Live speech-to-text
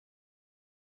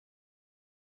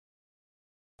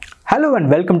Hello and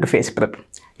welcome to Face Prep.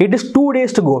 It is 2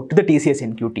 days to go to the TCS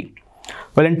NQT.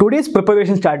 Well, in today's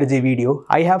preparation strategy video,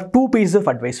 I have two pieces of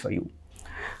advice for you.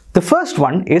 The first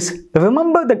one is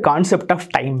remember the concept of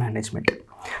time management.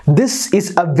 This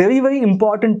is a very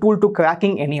important tool to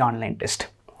cracking any online test.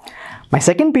 My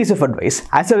second piece of advice,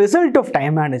 as a result of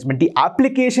time management, the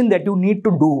application that you need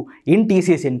to do in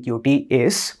TCS NQT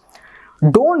is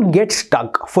don't get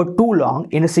stuck for too long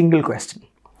in a single question.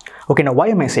 Okay, now why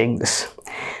am I saying this?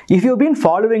 If you've been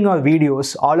following our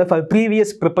videos, all of our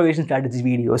previous preparation strategy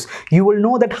videos, you will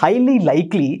know that highly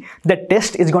likely the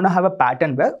test is going to have a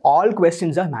pattern where all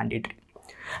questions are mandatory.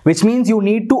 Which means you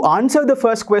need to answer the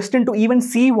first question to even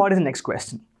see what is the next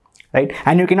question, right?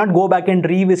 And you cannot go back and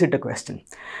revisit a question.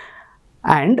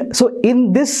 And so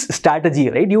in this strategy,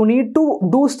 right, you need to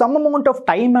do some amount of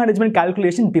time management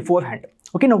calculation beforehand.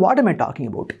 Okay, now what am I talking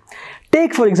about?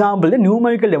 Take, for example, the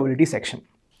numerical ability section.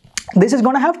 This is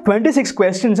going to have 26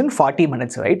 questions in 40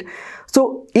 minutes, right?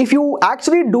 So if you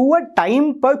actually do a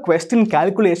time per question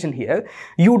calculation here,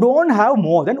 you don't have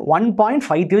more than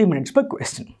 1.53 minutes per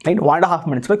question, right? 1.5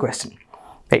 minutes per question.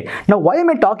 Right. Now, why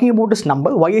am I talking about this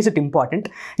number? Why is it important?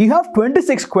 You have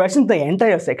 26 questions in the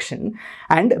entire section,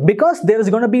 and because there is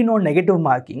going to be no negative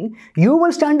marking, you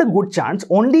will stand a good chance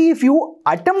only if you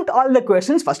attempt all the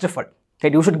questions first of all.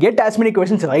 Right? You should get as many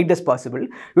questions right as possible.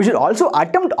 You should also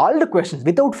attempt all the questions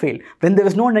without fail. When there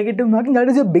is no negative marking, that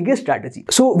is your biggest strategy.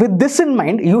 So with this in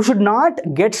mind, you should not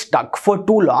get stuck for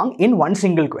too long in one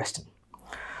single question.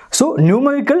 So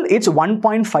numerical, it's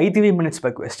 1.53 minutes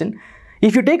per question.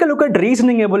 If you take a look at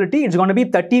reasoning ability, it's going to be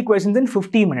 30 questions in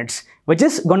 50 minutes, which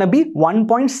is going to be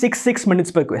 1.66 minutes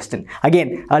per question.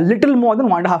 Again, a little more than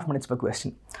 1.5 minutes per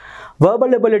question.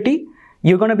 Verbal ability,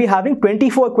 you're going to be having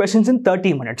 24 questions in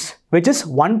 30 minutes, which is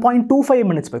 1.25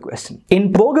 minutes per question.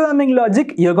 In programming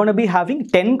logic, you're going to be having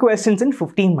 10 questions in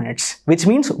 15 minutes, which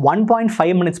means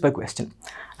 1.5 minutes per question.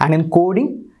 And in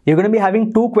coding, you're going to be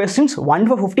having 2 questions, one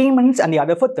for 15 minutes and the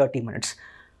other for 30 minutes.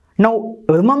 Now,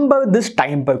 remember this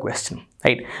time per question,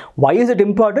 right? Why is it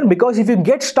important? Because if you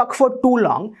get stuck for too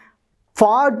long,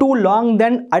 far too long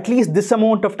than at least this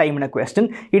amount of time in a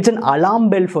question, it's an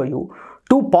alarm bell for you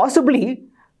to possibly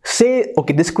say,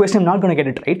 okay, this question I'm not going to get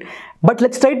it right, but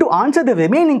let's try to answer the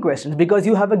remaining questions because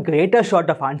you have a greater shot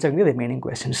of answering the remaining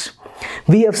questions.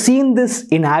 We have seen this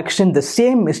in action, the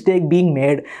same mistake being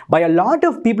made by a lot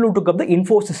of people who took up the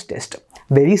Infosys test.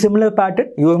 Very similar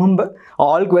pattern. You remember,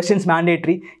 all questions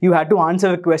mandatory. You had to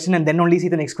answer a question and then only see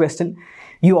the next question.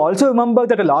 You also remember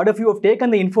that a lot of you have taken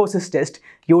the Infosys test.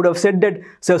 You would have said that,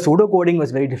 sir, pseudocoding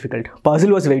was very difficult. Puzzle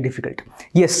was very difficult.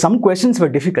 Yes, some questions were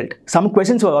difficult. Some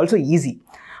questions were also easy.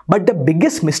 But the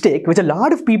biggest mistake which a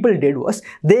lot of people did was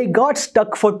they got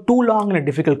stuck for too long in a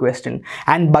difficult question.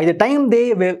 And by the time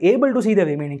they were able to see the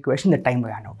remaining question, the time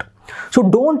ran out. So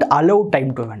don't allow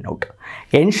time to run out.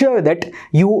 Ensure that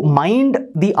you mind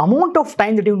the amount of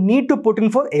time that you need to put in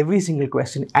for every single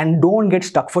question and don't get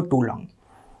stuck for too long.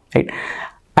 Right?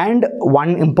 And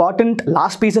one important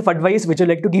last piece of advice which I'd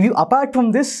like to give you apart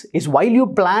from this is while you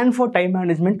plan for time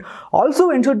management, also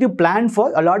ensure that you plan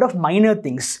for a lot of minor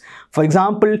things. For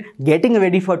example, getting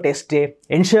ready for test day,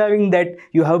 ensuring that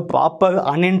you have proper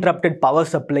uninterrupted power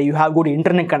supply, you have good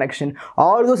internet connection,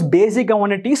 all those basic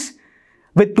amenities.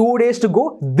 With 2 days to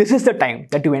go, this is the time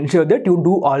that you ensure that you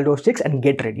do all those checks and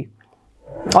get ready.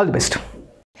 All the best.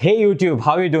 Hey YouTube,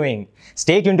 how are you doing?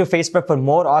 Stay tuned to Face Prep for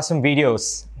more awesome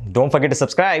videos. Don't forget to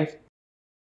subscribe.